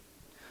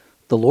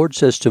The Lord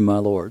says to my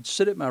Lord,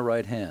 sit at my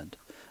right hand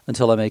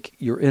until I make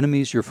your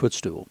enemies your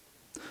footstool.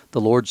 The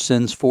Lord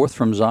sends forth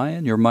from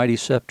Zion your mighty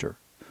scepter.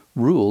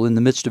 Rule in the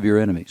midst of your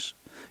enemies.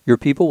 Your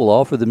people will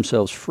offer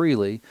themselves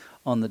freely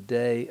on the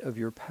day of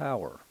your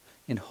power,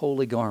 in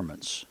holy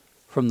garments,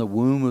 from the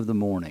womb of the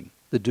morning.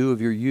 The dew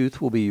of your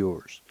youth will be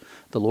yours.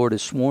 The Lord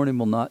has sworn and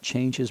will not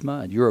change his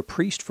mind. You're a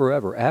priest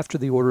forever, after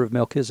the order of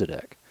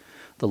Melchizedek.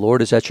 The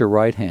Lord is at your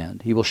right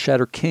hand. He will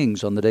shatter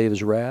kings on the day of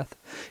his wrath.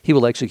 He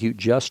will execute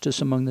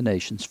justice among the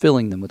nations,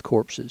 filling them with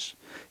corpses.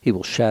 He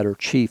will shatter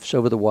chiefs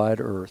over the wide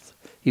earth.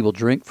 He will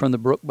drink from the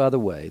brook by the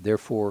way.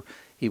 Therefore,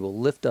 he will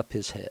lift up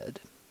his head.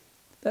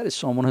 That is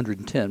Psalm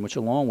 110, which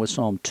along with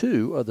Psalm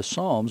 2 are the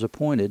Psalms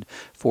appointed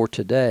for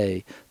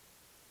today,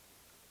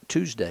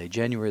 Tuesday,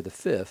 January the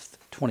 5th,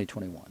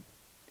 2021.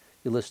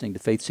 You're listening to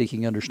Faith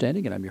Seeking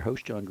Understanding, and I'm your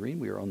host, John Green.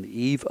 We are on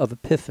the eve of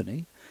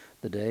Epiphany,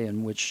 the day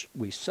in which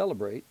we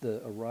celebrate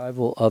the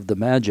arrival of the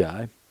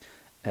Magi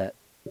at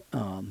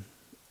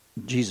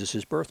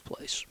Jesus'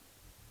 birthplace.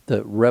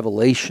 The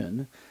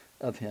revelation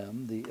of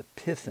him, the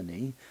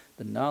epiphany,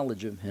 the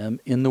knowledge of him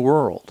in the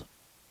world.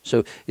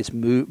 So it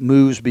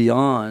moves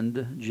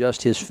beyond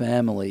just his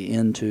family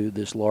into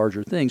this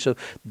larger thing. So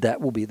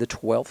that will be the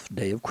 12th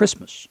day of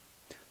Christmas.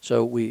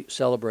 So we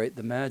celebrate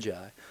the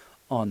Magi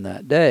on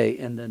that day.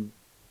 And then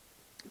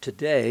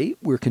today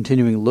we're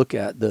continuing to look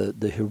at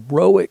the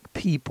heroic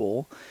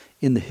people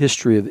in the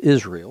history of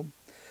Israel.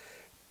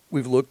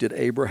 We've looked at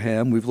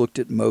Abraham, we've looked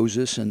at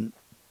Moses and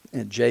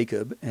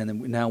Jacob, and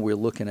then now we're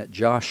looking at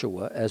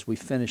Joshua as we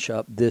finish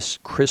up this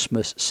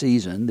Christmas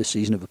season. The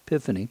season of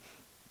Epiphany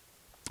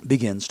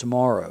begins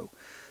tomorrow.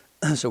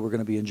 So we're going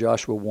to be in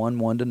Joshua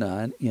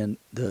 1:1-9, in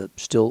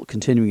still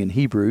continuing in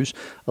Hebrews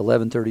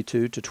 11:32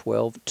 to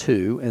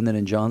 12:2, and then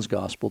in John's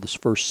Gospel, the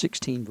first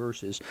 16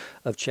 verses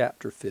of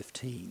chapter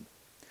 15.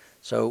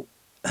 So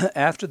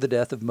after the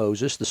death of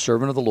Moses, the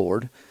servant of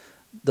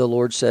the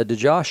Lord said to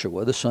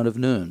Joshua, the son of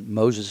Nun,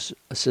 Moses'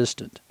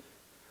 assistant,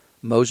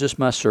 Moses,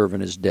 my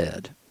servant, is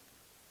dead.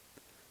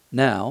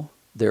 Now,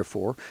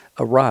 therefore,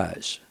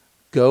 arise,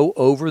 go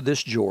over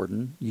this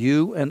Jordan,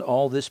 you and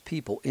all this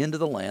people, into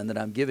the land that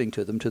I'm giving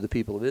to them, to the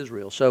people of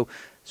Israel. So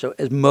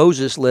as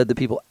Moses led the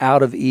people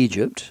out of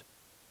Egypt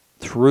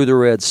through the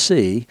Red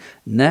Sea,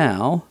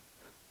 now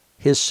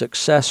his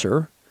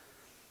successor,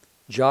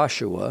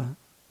 Joshua,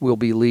 will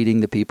be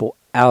leading the people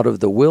out of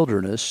the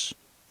wilderness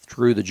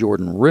through the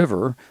Jordan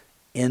River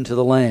into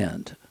the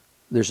land.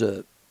 There's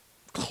a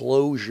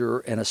closure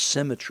and a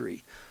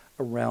symmetry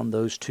around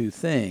those two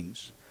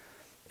things.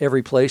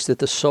 Every place that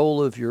the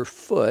sole of your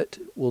foot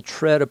will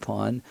tread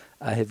upon,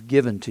 I have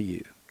given to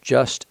you,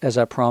 just as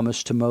I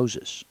promised to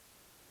Moses.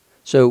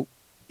 So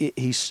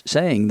he's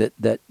saying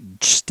that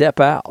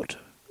step out,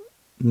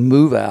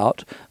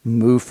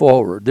 move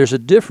forward. There's a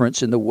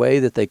difference in the way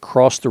that they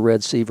crossed the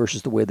Red Sea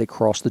versus the way they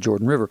crossed the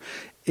Jordan River.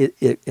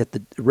 At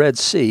the Red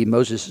Sea,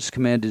 Moses is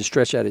commanded to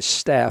stretch out his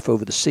staff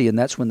over the sea, and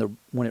that's when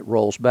it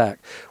rolls back.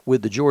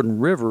 With the Jordan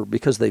River,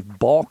 because they've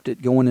balked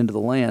it going into the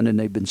land and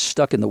they've been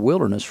stuck in the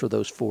wilderness for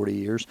those 40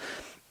 years,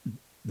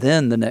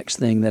 then the next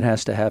thing that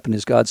has to happen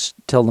is God's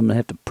telling them they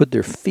have to put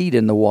their feet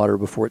in the water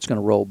before it's going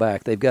to roll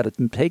back. They've got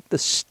to take the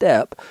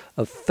step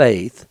of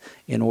faith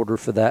in order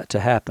for that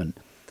to happen.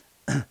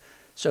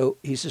 So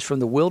he says, from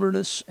the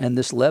wilderness and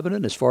this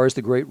Lebanon, as far as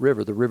the great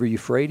river, the river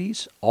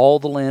Euphrates, all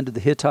the land of the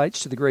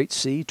Hittites to the great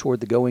sea, toward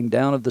the going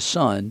down of the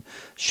sun,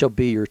 shall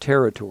be your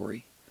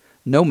territory.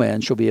 No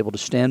man shall be able to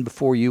stand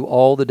before you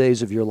all the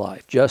days of your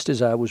life. Just as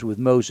I was with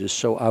Moses,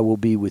 so I will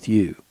be with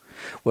you.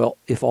 Well,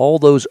 if all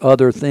those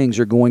other things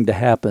are going to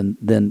happen,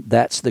 then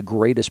that's the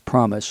greatest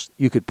promise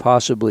you could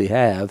possibly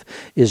have,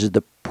 is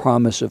the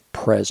promise of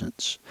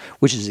presence,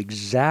 which is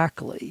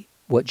exactly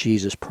what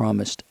Jesus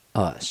promised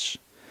us.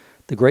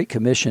 The Great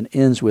Commission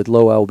ends with,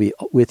 lo, I will be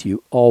with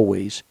you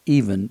always,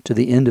 even to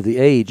the end of the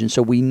age. And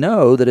so we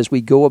know that as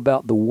we go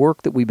about the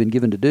work that we've been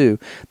given to do,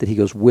 that he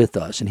goes with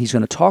us. And he's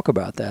going to talk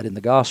about that in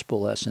the gospel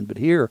lesson. But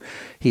here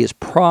he has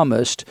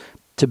promised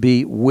to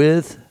be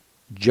with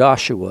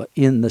Joshua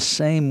in the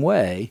same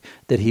way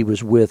that he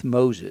was with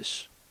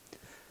Moses.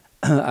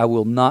 I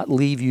will not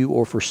leave you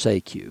or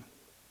forsake you.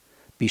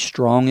 Be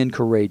strong and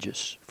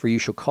courageous, for you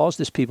shall cause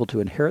this people to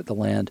inherit the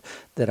land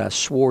that I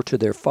swore to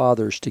their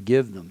fathers to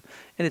give them.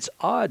 And it's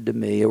odd to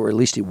me, or at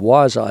least it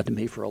was odd to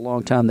me for a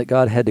long time, that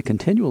God had to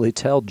continually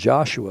tell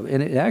Joshua,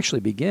 and it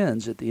actually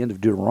begins at the end of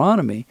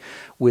Deuteronomy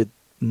with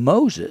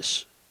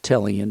Moses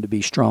telling him to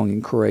be strong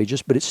and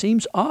courageous. But it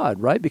seems odd,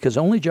 right? Because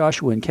only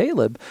Joshua and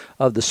Caleb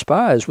of the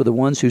spies were the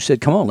ones who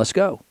said, come on, let's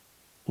go.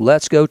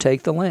 Let's go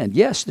take the land.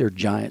 Yes, there are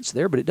giants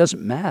there, but it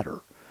doesn't matter,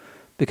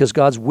 because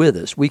God's with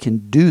us. We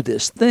can do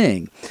this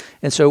thing.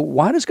 And so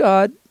why does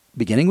God,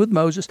 beginning with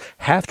Moses,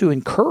 have to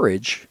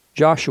encourage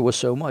Joshua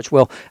so much?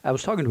 Well, I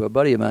was talking to a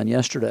buddy of mine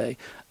yesterday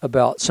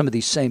about some of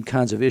these same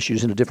kinds of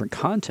issues in a different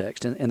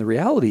context. And the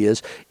reality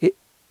is,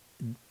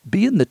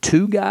 being the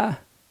two guy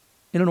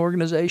in an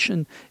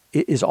organization,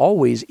 it is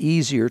always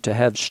easier to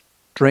have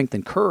strength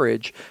and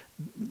courage,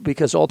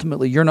 because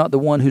ultimately you're not the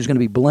one who's going to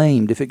be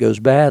blamed if it goes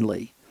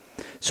badly.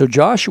 So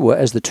Joshua,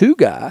 as the two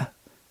guy,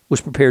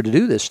 was prepared to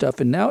do this stuff.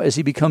 And now as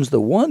he becomes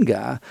the one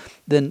guy,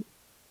 then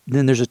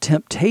there's a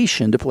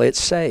temptation to play it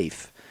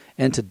safe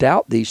and to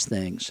doubt these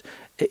things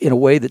in a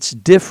way that's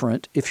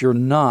different if you're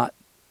not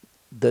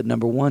the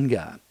number one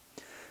guy.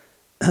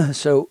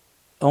 So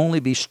only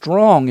be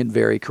strong and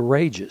very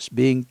courageous,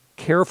 being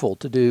careful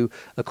to do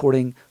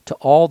according to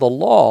all the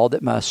law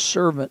that my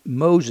servant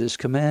Moses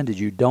commanded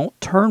you. Don't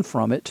turn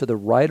from it to the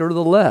right or to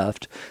the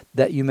left,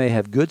 that you may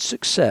have good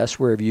success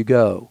wherever you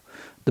go.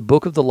 The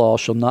book of the law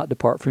shall not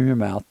depart from your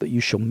mouth, but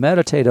you shall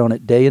meditate on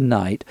it day and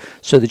night,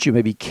 so that you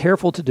may be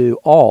careful to do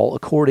all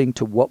according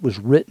to what was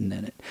written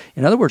in it.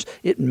 In other words,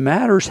 it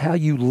matters how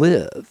you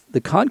live.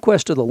 The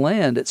conquest of the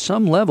land at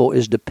some level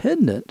is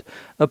dependent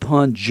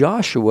upon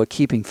Joshua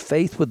keeping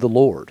faith with the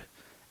Lord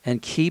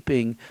and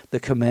keeping the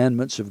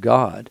commandments of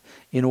God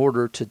in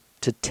order to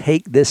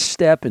take this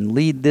step and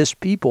lead this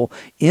people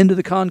into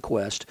the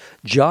conquest.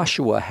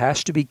 Joshua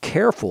has to be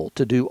careful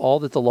to do all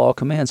that the law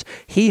commands.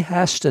 He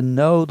has to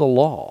know the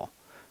law.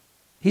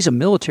 He's a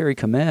military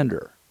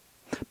commander.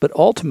 But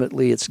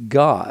ultimately, it's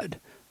God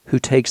who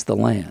takes the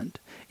land.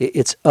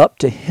 It's up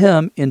to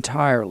him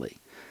entirely.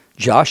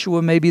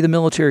 Joshua may be the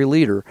military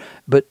leader,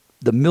 but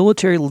the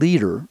military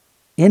leader,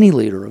 any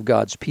leader of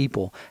God's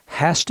people,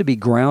 has to be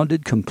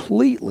grounded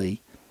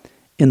completely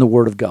in the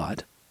Word of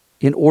God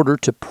in order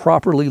to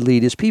properly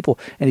lead his people.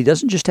 And he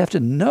doesn't just have to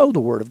know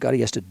the Word of God, he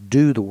has to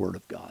do the Word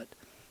of God.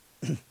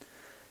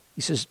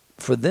 He says,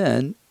 for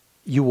then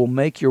you will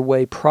make your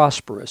way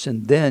prosperous,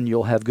 and then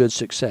you'll have good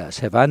success.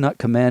 Have I not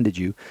commanded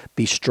you?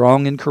 Be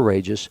strong and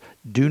courageous.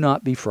 Do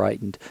not be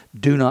frightened.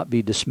 Do not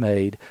be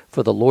dismayed,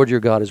 for the Lord your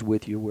God is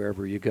with you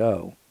wherever you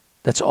go.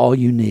 That's all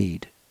you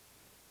need.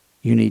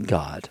 You need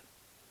God.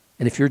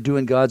 And if you're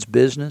doing God's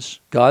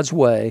business, God's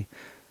way,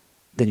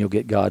 then you'll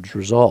get God's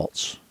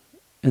results.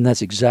 And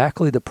that's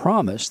exactly the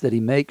promise that he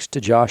makes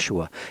to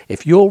Joshua.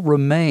 If you'll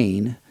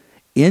remain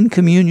in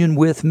communion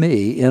with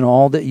me in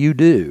all that you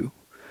do,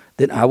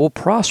 then I will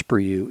prosper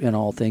you in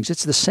all things.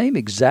 It's the same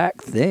exact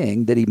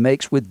thing that he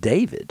makes with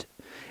David.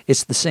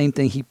 It's the same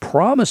thing he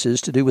promises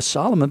to do with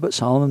Solomon, but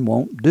Solomon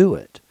won't do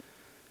it.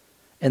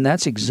 And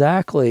that's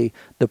exactly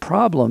the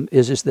problem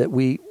is that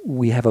we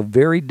have a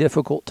very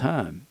difficult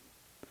time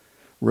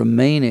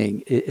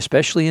remaining,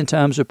 especially in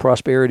times of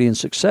prosperity and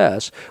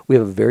success. We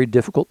have a very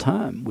difficult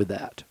time with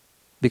that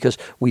because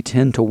we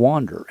tend to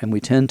wander and we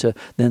tend to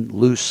then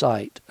lose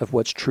sight of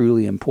what's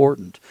truly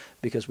important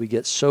because we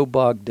get so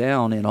bogged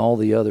down in all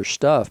the other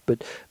stuff.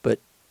 But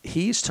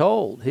he's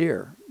told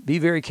here, be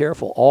very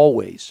careful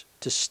always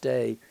to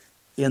stay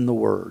in the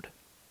Word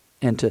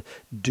and to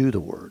do the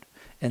Word.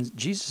 And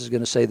Jesus is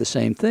going to say the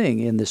same thing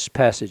in this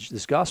passage,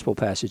 this gospel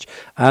passage.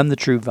 I'm the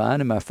true vine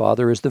and my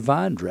Father is the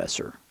vine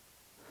dresser.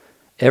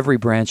 Every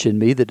branch in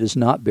me that does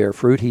not bear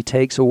fruit, he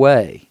takes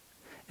away.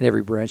 And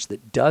every branch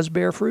that does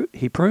bear fruit,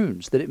 he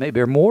prunes, that it may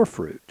bear more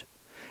fruit.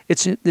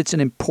 It's an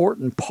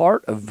important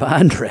part of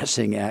vine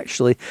dressing,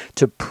 actually,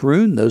 to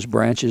prune those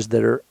branches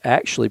that are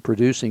actually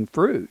producing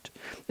fruit.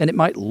 And it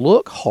might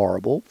look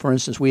horrible. For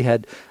instance, we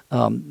had,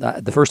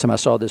 the first time I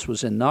saw this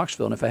was in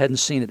Knoxville, and if I hadn't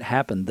seen it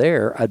happen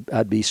there,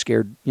 I'd be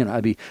scared,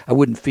 I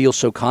wouldn't feel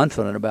so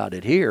confident about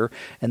it here.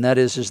 And that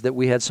is that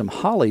we had some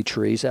holly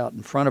trees out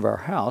in front of our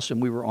house,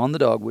 and we were on the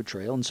dogwood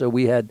trail. And so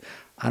we had,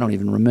 I don't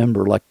even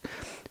remember, like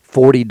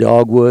 40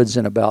 dogwoods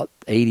and about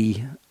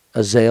 80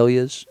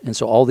 azaleas, and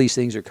so all these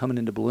things are coming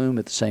into bloom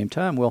at the same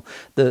time. Well,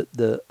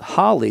 the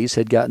hollies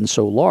had gotten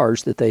so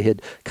large that they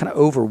had kind of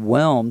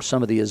overwhelmed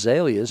some of the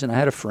azaleas, and I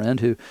had a friend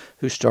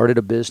who started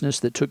a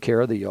business that took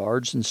care of the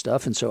yards and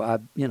stuff, and so I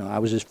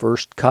was his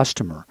first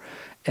customer,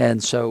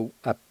 and so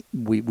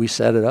we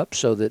set it up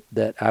so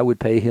that I would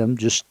pay him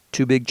just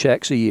 2 big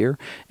checks a year,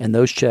 and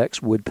those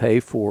checks would pay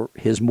for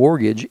his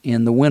mortgage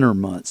in the winter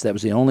months. That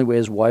was the only way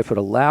his wife would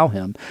allow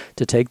him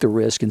to take the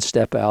risk and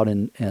step out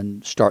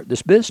and start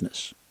this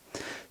business.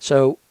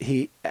 So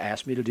he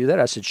asked me to do that.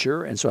 I said,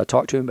 sure. And so I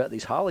talked to him about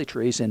these holly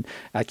trees, and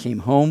I came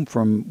home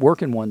from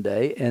working one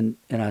day, and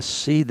I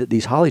see that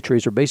these holly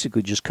trees are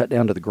basically just cut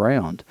down to the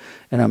ground.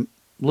 And I'm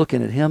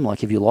looking at him like,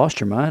 have you lost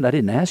your mind? I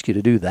didn't ask you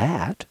to do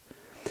that.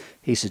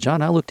 He said,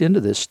 John, I looked into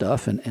this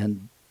stuff,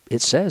 and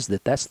it says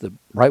that that's the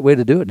right way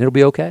to do it, and it'll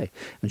be okay.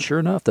 And sure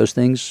enough, those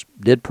things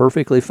did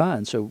perfectly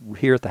fine. So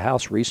here at the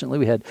house recently,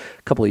 we had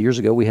a couple of years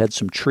ago, we had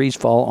some trees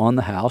fall on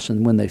the house,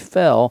 and when they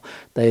fell,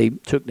 they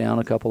took down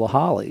a couple of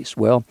hollies.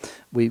 Well,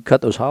 we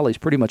cut those hollies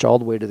pretty much all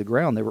the way to the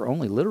ground. They were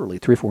only literally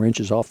 3 or 4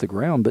 inches off the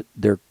ground, but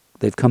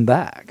they've come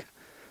back.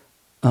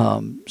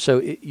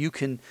 They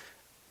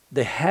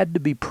had to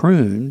be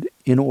pruned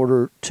in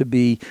order to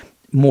be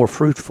more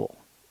fruitful.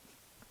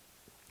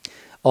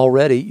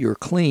 Already you're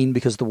clean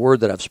because of the word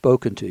that I've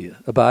spoken to you.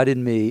 Abide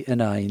in me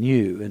and I in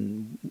you.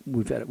 And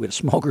we had a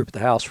small group at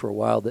the house for a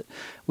while that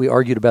we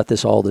argued about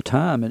this all the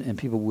time, and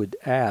people would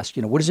ask,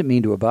 what does it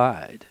mean to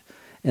abide?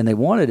 And they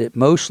wanted it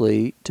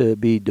mostly to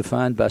be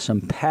defined by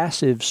some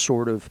passive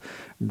sort of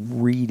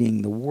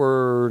reading the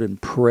word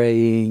and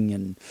praying,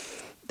 and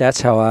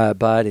That's how I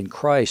abide in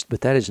Christ, but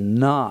that is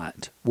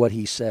not what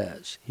he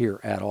says here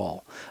at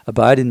all.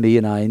 Abide in me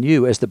and I in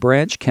you. As the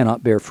branch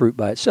cannot bear fruit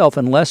by itself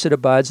unless it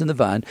abides in the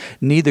vine,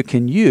 neither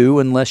can you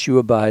unless you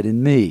abide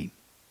in me.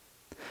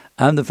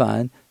 I'm the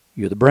vine,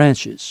 you're the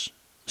branches.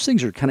 Those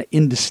things are kind of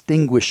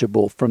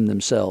indistinguishable from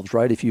themselves,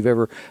 right? If you've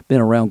ever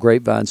been around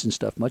grapevines and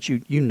stuff much,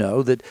 you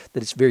know that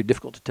it's very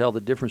difficult to tell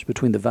the difference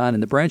between the vine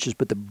and the branches,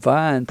 but the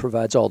vine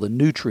provides all the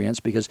nutrients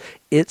because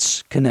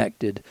it's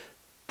connected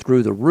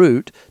through the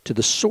root to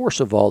the source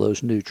of all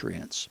those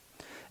nutrients.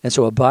 And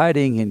so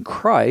abiding in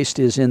Christ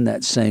is in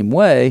that same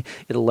way.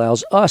 It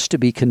allows us to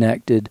be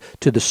connected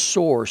to the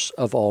source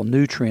of all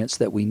nutrients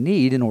that we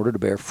need in order to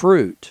bear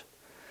fruit.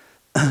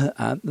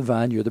 I'm the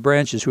vine, you're the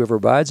branches. Whoever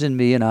abides in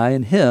me and I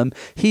in him,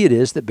 he it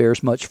is that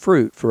bears much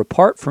fruit. For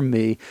apart from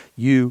me,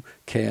 you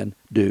can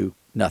do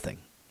nothing.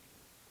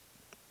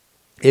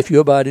 If you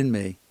abide in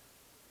me,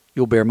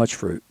 you'll bear much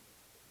fruit.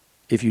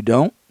 If you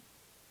don't,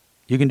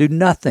 you can do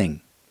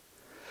nothing.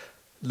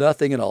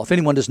 Nothing at all. If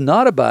anyone does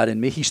not abide in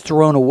me, he's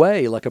thrown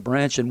away like a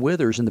branch and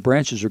withers, and the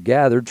branches are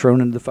gathered, thrown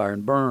into the fire,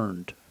 and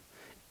burned.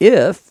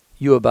 If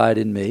you abide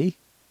in me,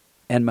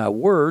 and my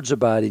words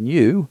abide in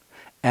you,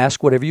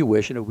 ask whatever you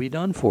wish, and it will be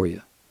done for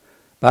you.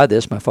 By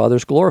this my Father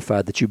is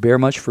glorified, that you bear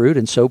much fruit,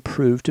 and so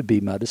prove to be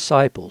my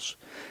disciples.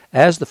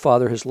 As the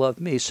Father has loved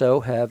me,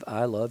 so have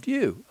I loved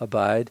you.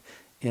 Abide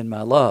in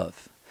my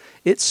love.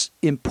 It's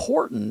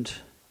important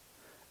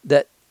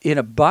that in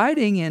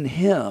abiding in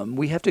him,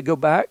 we have to go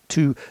back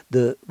to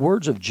the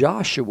words of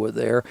Joshua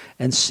there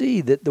and see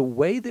that the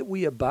way that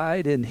we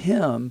abide in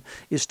him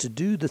is to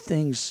do the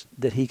things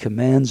that he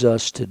commands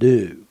us to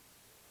do.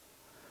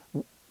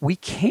 We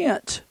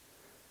can't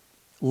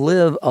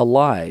live a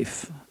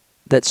life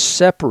that's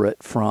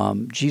separate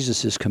from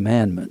Jesus'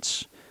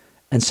 commandments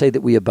and say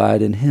that we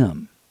abide in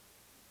him.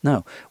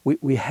 No,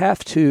 we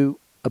have to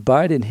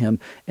abide in him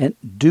and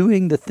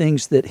doing the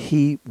things that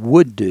he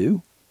would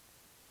do,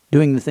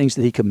 doing the things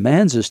that he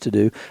commands us to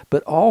do,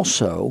 but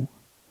also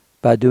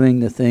by doing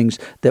the things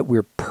that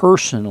we're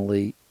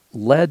personally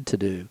led to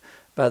do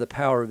by the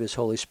power of his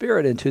Holy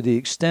Spirit. And to the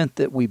extent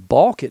that we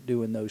balk at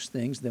doing those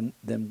things,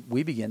 then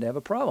we begin to have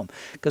a problem.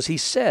 Because he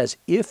says,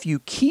 if you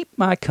keep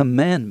my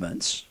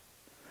commandments,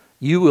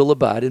 you will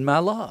abide in my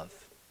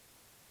love.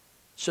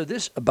 So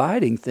this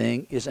abiding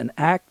thing is an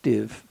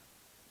active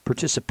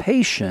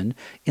participation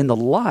in the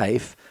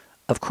life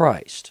of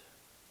Christ.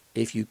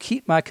 If you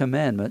keep my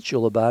commandments,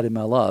 you'll abide in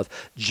my love,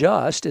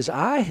 just as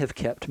I have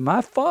kept my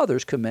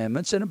Father's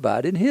commandments and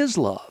abide in his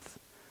love.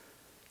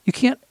 You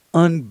can't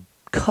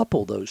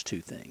uncouple those two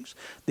things.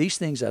 These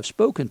things I've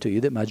spoken to you,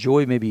 that my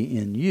joy may be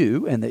in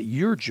you, and that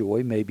your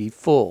joy may be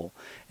full.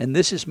 And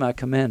this is my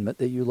commandment,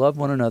 that you love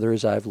one another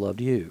as I've loved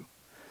you.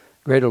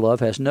 Greater love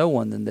has no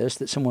one than this,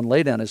 that someone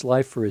lay down his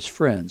life for his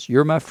friends.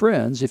 You're my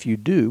friends if you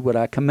do what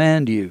I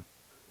command you.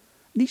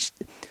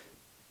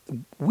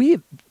 We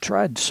have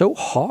tried so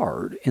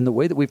hard in the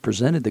way that we've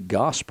presented the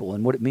gospel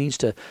and what it means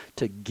to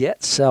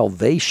get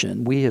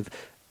salvation. We have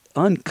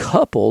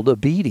uncoupled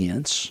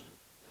obedience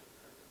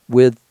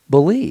with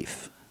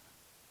belief.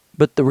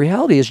 But the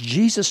reality is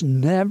Jesus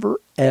never,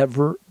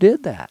 ever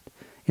did that.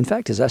 In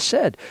fact, as I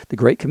said,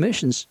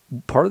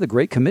 part of the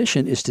Great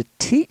Commission is to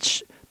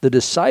teach the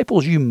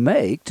disciples you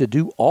make to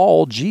do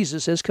all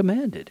Jesus has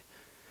commanded.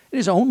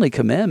 His only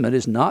commandment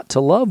is not to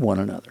love one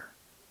another.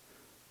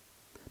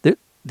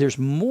 There's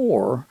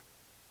more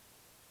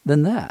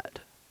than that.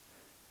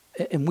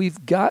 And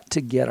we've got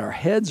to get our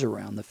heads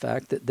around the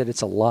fact that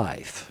it's a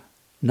life,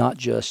 not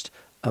just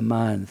a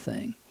mind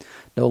thing.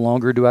 No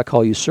longer do I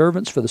call you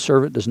servants, for the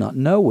servant does not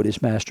know what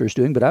his master is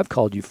doing, but I've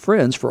called you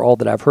friends, for all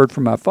that I've heard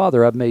from my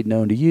Father I've made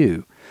known to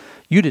you.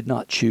 You did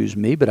not choose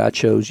me, but I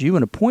chose you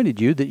and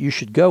appointed you that you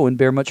should go and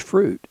bear much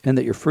fruit, and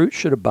that your fruit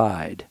should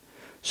abide,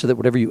 so that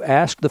whatever you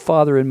ask the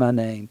Father in my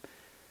name,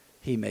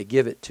 he may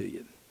give it to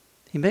you.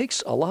 He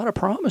makes a lot of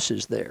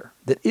promises there,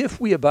 that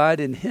if we abide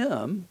in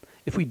him,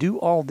 if we do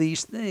all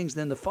these things,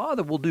 then the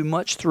Father will do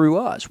much through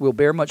us. We'll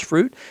bear much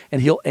fruit,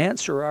 and he'll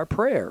answer our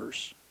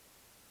prayers.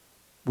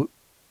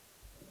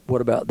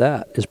 What about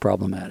that is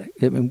problematic?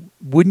 I mean,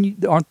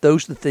 aren't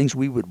those the things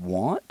we would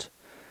want?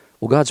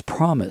 Well, God's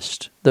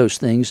promised those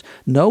things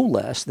no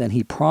less than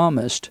he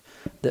promised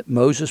that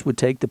Moses would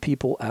take the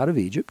people out of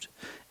Egypt,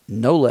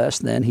 no less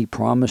than he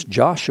promised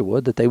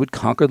Joshua that they would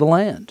conquer the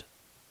land.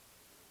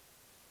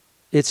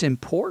 It's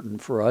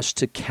important for us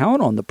to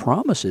count on the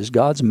promises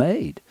God's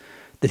made,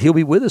 that he'll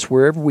be with us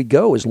wherever we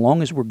go as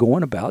long as we're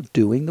going about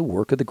doing the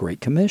work of the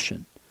Great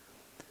Commission.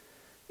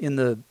 In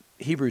the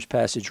Hebrews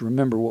passage,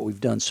 remember what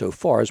we've done so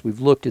far is we've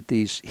looked at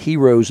these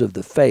heroes of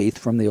the faith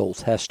from the Old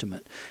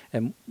Testament.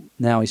 And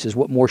now he says,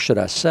 what more should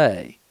I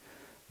say?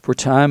 For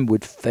time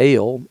would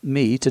fail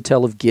me to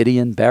tell of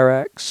Gideon,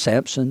 Barak,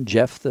 Samson,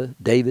 Jephthah,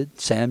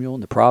 David, Samuel,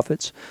 and the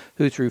prophets,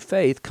 who through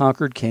faith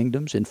conquered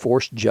kingdoms,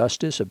 enforced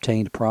justice,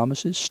 obtained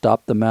promises,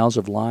 stopped the mouths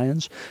of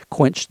lions,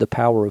 quenched the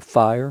power of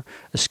fire,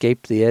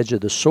 escaped the edge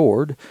of the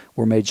sword,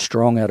 were made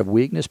strong out of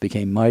weakness,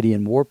 became mighty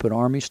in war, put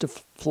armies to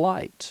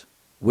flight.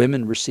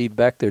 Women received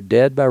back their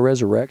dead by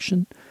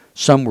resurrection,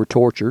 Some were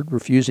tortured,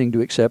 refusing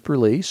to accept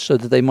release so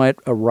that they might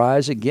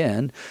arise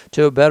again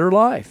to a better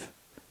life.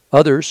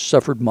 Others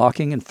suffered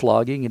mocking and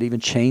flogging and even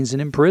chains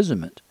and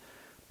imprisonment.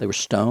 They were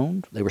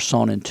stoned, they were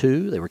sawn in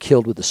two, they were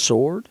killed with the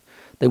sword.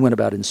 They went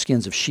about in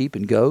skins of sheep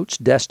and goats,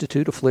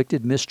 destitute,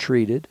 afflicted,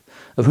 mistreated,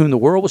 of whom the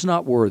world was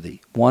not worthy,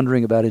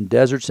 wandering about in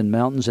deserts and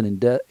mountains and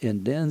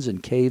in dens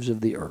and caves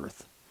of the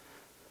earth.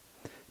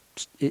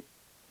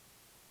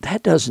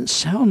 That doesn't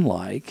sound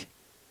like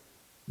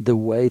the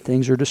way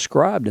things are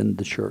described in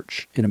the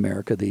church in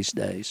America these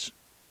days.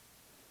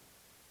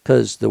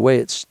 Because the way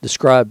it's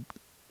described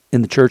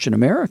in the church in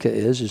America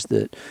is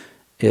that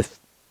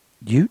if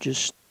you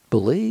just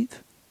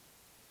believe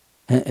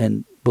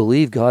and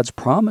believe God's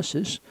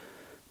promises,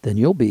 then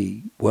you'll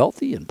be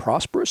wealthy and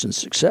prosperous and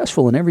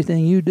successful in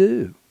everything you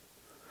do.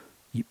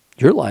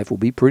 Your life will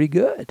be pretty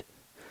good.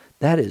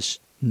 That is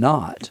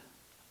not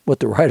what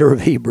the writer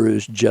of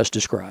Hebrews just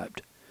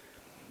described.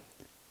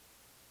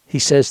 He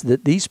says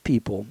that these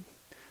people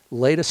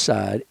laid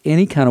aside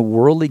any kind of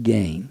worldly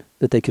gain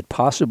that they could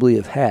possibly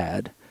have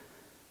had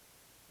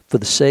for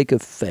the sake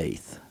of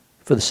faith,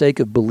 for the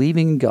sake of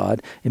believing in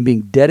God and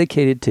being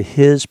dedicated to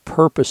His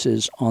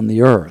purposes on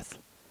the earth.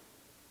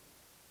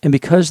 And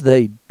because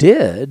they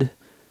did,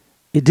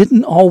 it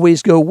didn't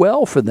always go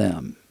well for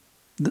them.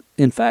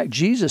 In fact,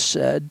 Jesus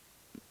said,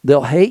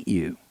 they'll hate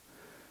you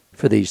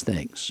for these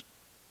things.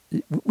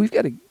 We've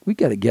got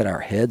to get our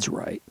heads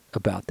right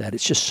about that.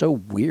 It's just so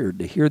weird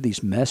to hear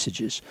these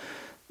messages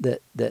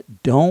that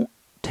don't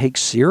take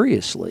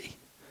seriously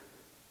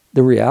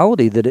the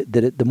reality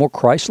that the more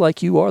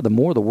Christ-like you are, the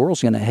more the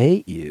world's going to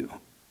hate you.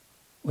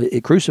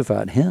 It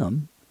crucified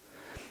Him.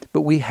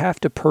 But we have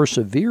to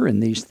persevere in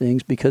these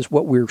things because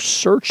what we're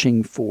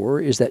searching for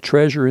is that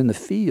treasure in the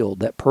field,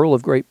 that pearl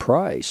of great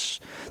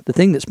price, the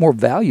thing that's more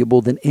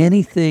valuable than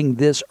anything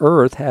this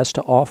earth has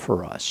to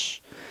offer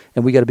us.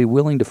 And we got to be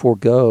willing to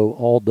forego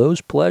all those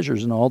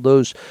pleasures and all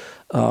those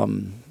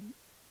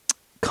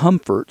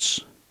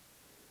comforts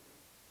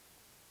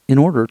in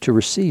order to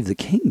receive the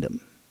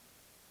kingdom.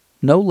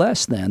 No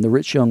less than the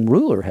rich young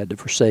ruler had to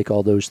forsake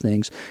all those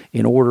things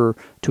in order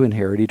to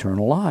inherit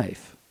eternal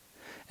life.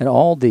 And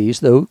all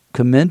these, though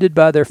commended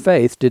by their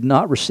faith, did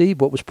not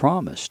receive what was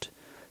promised,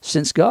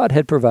 since God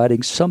had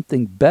provided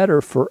something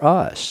better for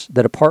us,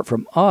 that apart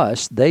from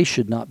us, they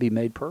should not be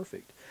made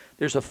perfect.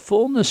 There's a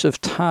fullness of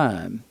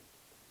time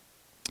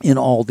in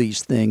all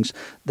these things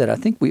that I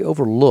think we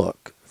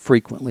overlook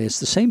frequently. It's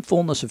the same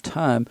fullness of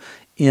time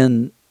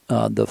in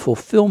the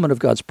fulfillment of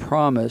God's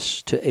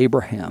promise to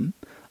Abraham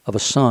of a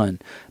son.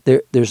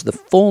 There's the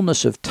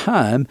fullness of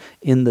time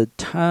in the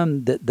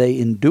time that they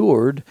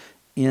endured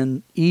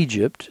in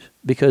Egypt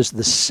because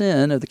the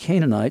sin of the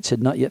Canaanites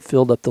had not yet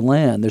filled up the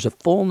land. There's a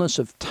fullness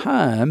of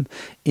time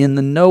in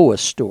the Noah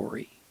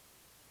story.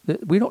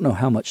 We don't know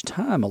how much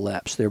time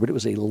elapsed there, but it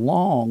was a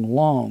long,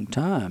 long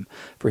time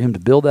for him to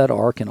build that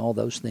ark and all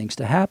those things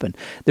to happen.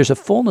 There's a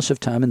fullness of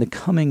time in the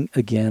coming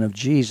again of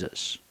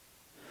Jesus.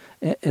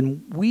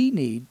 And we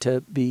need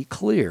to be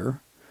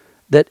clear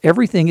that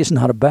everything is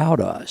not about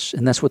us.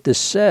 And that's what this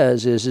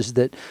says is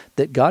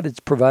that God has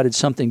provided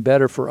something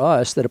better for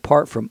us, that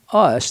apart from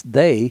us,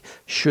 they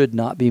should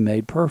not be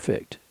made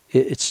perfect.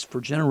 It's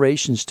for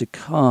generations to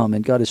come,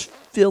 and God is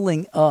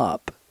filling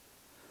up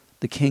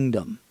the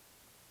kingdom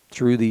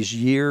through these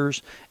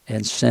years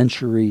and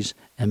centuries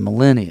and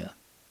millennia.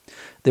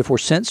 Therefore,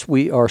 since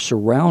we are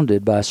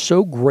surrounded by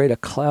so great a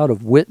cloud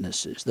of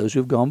witnesses, those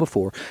who have gone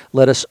before,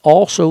 let us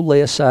also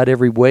lay aside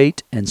every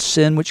weight and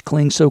sin which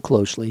clings so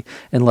closely,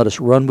 and let us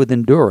run with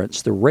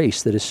endurance the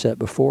race that is set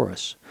before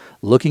us,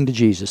 looking to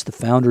Jesus, the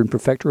founder and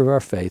perfecter of our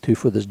faith, who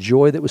for the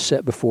joy that was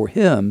set before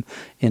Him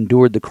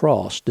endured the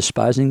cross,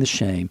 despising the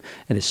shame,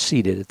 and is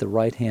seated at the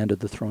right hand of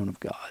the throne of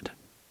God.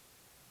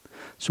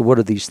 So what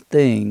are these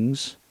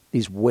things,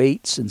 these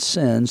weights and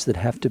sins that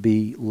have to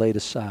be laid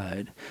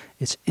aside?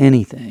 It's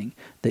anything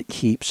that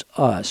keeps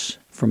us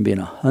from being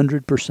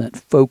 100%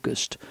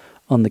 focused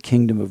on the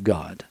kingdom of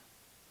God.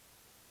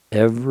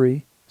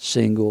 Every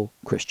single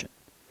Christian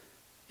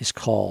is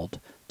called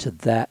to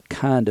that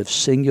kind of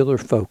singular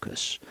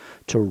focus,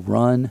 to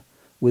run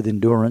with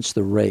endurance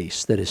the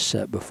race that is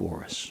set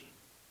before us.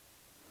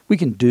 We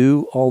can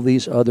do all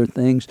these other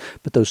things,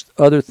 but those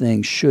other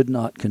things should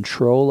not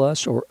control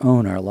us or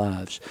own our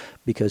lives,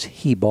 because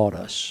He bought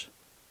us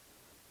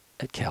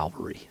at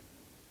Calvary.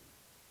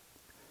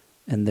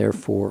 And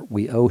therefore,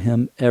 we owe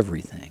Him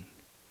everything,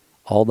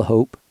 all the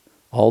hope,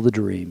 all the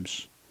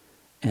dreams,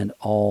 and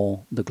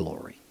all the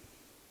glory.